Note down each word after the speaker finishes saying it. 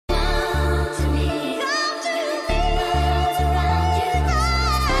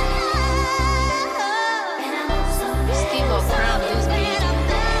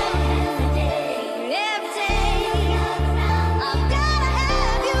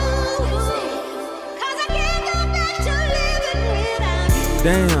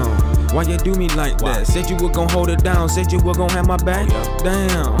Damn. Why you do me like that? Said you were gon' hold it down, said you were gon' have my back.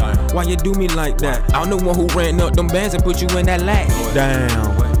 Damn, why you do me like that? I'm the one who ran up them bands and put you in that lap.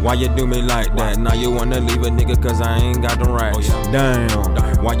 Damn, why you do me like that? Now you wanna leave a nigga cause I ain't got them racks.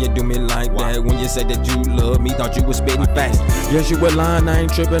 Damn, why you do me like that? When you said that you love me, thought you was spitting fast. Yes, you were lying, I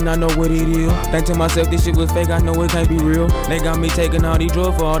ain't tripping, I know what it is. Think to myself, this shit was fake, I know it can't be real. They got me taking all these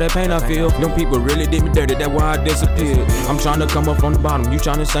drugs for all that pain I feel. Them people really did me dirty, that's why I disappeared. I'm trying to come up from the bottom, you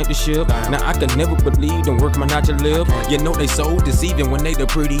trying to sink the ship. Now I could never believe them work man out your lip. You know they so deceiving when they the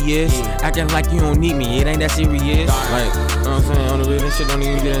prettiest. Acting like you don't need me, it ain't that serious. Like, you know what I'm saying? On the real, that shit don't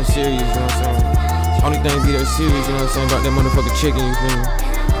even be that serious, you know what I'm saying? Only thing be that serious, you know what I'm saying? About that motherfucking chicken, you feel me?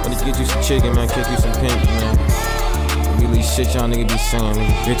 When you get you some chicken, man, kick you some pink, man. Really shit y'all niggas be saying,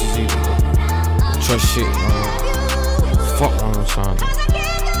 nigga, bitches either. Trust shit, man. Fuck what I'm trying to do.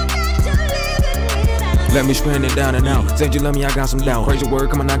 Let me spin it down and out. Said you love me, I got some doubt. Crazy word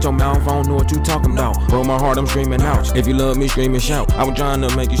coming out your mouth, I don't know what you talking about. Broke my heart, I'm screaming out. If you love me, scream and shout. I was trying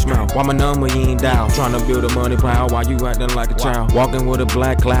to make you smile. Why my number, you ain't dial? Trying to build a money pile while you acting like a child. Walking with a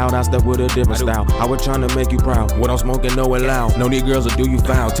black cloud, I step with a different style. I was trying to make you proud. What I'm smoking, no allow. No, these girls will do you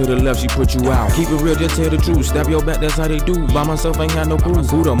foul. To the left, she put you out. Keep it real, just tell the truth. Stab your back, that's how they do. By myself, ain't got no proof.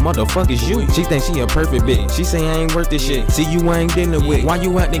 Who the motherfuck is you? She think she a perfect bitch. She say I ain't worth this shit. See, you ain't dealing with. Why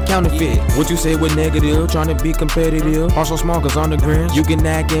you acting counterfeit? What you say was negative, trying to be competitive. Also small cause on the grin. You can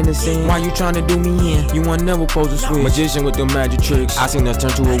act innocent. Why you trying to do me in? You ain't never supposed to switch. Magician with them magic tricks. I seen us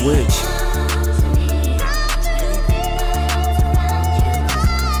turn to a witch.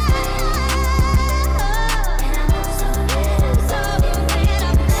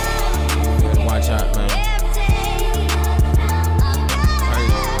 Watch out, man.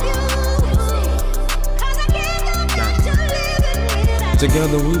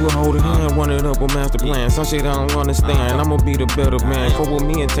 Together we will hold a hand, run it up with master plan. Some shit I don't understand, I'ma be the better man. Fuck with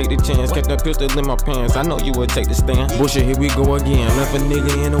me and take the chance, kept that pistol in my pants. I know you would take the stand. Bullshit, here we go again, left a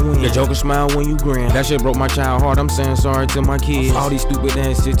nigga in the wind. The joker smile when you grin. That shit broke my child heart, I'm saying sorry to my kids. All these stupid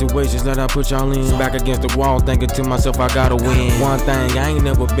ass situations that I put y'all in. Back against the wall, thinking to myself I gotta win. One thing I ain't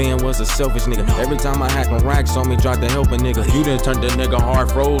never been was a selfish nigga. Every time I had some racks on me, tried to help a nigga. You done turned the nigga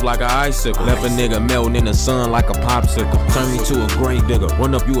hard froze like an icicle. Left a nigga melting in the sun like a popsicle. Turn me to a grave digger,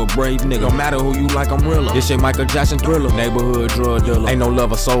 run up you a brave nigga. No matter who you like, I'm realer. This shit Michael Jackson Thriller. Neighborhood drug dealer, ain't no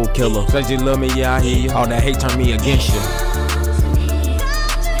lover, soul killer. Says you love me, yeah I hear you. All that hate turn me against you.